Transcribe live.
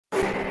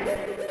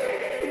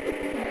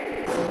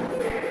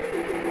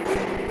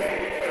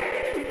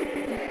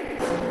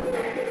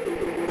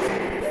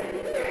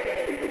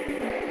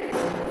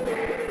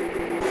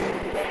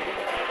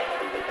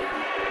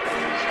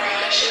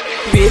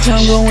Bitch,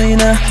 I'm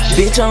going up,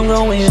 bitch, I'm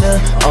going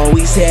up.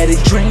 Always had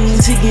a dream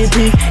to get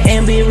big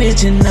and be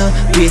rich enough.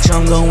 Bitch,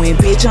 I'm going,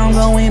 bitch, I'm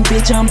going,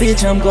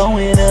 bitch, I'm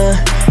going up.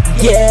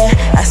 Yeah,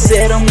 I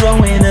said I'm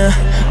going up,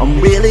 I'm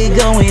really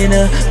going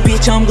up.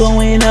 Bitch, I'm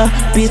going up,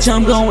 bitch,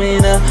 I'm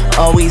going up.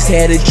 Always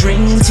had a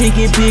dream to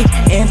get big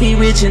and be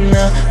rich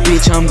enough.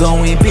 Bitch, I'm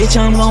going, bitch,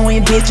 I'm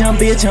going,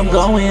 bitch, I'm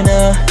going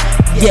up.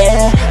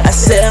 Yeah, I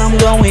said I'm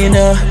going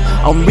up,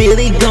 I'm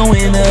really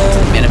going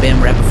up. Man, I've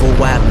been rapping for a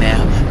while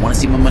now. Wanna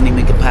see my money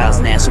making piles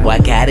now, so I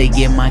gotta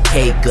get my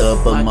cake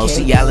up. But most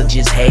of y'all are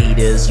just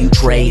haters, you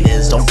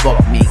traitors. Don't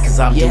fuck me, cause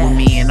I'm doing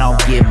me and I'll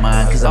get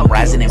mine. Cause I'm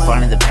rising and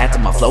finding the path to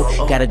my flow.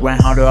 Gotta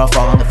grind harder, I'll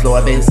fall on the floor,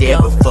 I've been there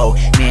before.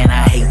 Man,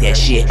 I hate that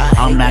shit,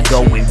 I'm not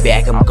going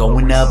back. I'm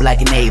going up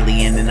like an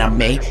alien and I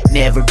may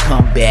never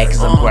come back.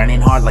 Cause I'm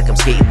grinding hard like I'm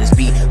skating this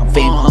beat. I'm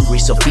fame hungry,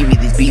 so feed me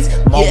these beats.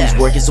 I'm always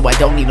working, so I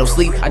don't need no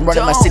sleep. I'm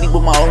running my city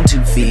with my own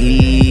 2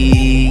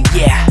 feet.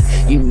 Yeah,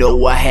 you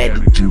know I had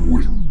to do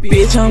it.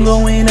 Bitch, I'm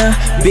going up,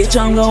 bitch,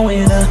 I'm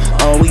going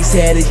up. Always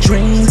had a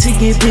dream to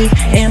get big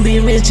and be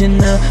rich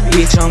enough.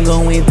 Bitch, I'm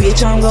going,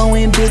 bitch, I'm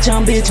going, bitch,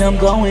 I'm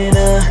going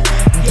up.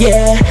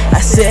 Yeah,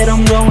 I said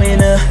I'm going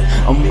up,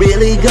 I'm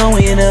really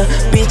going up.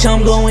 Bitch,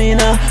 I'm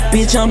going up,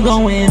 bitch, I'm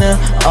going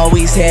up.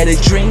 Always had a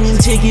dream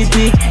to get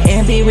big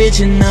and be rich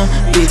enough.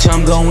 Bitch,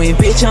 I'm going,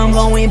 bitch, I'm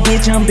going,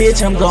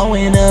 bitch, I'm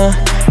going up.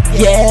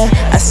 Yeah,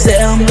 I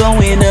said I'm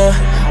going up,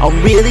 I'm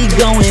really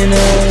going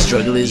up.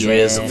 Struggle is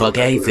real, so fuck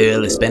how you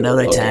feel. And spend all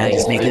our time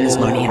just making this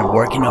money and I'm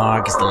working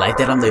hard. Cause the life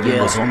that I'm living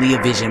was only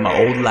a vision,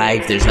 my old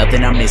life. There's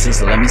nothing I'm missing,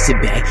 so let me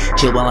sit back,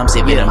 chill while I'm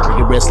sipping. I'm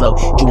drinking real slow,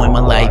 enjoying my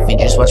life and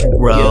just watch me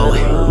grow.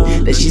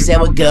 That's just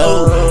how it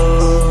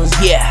goes,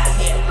 yeah.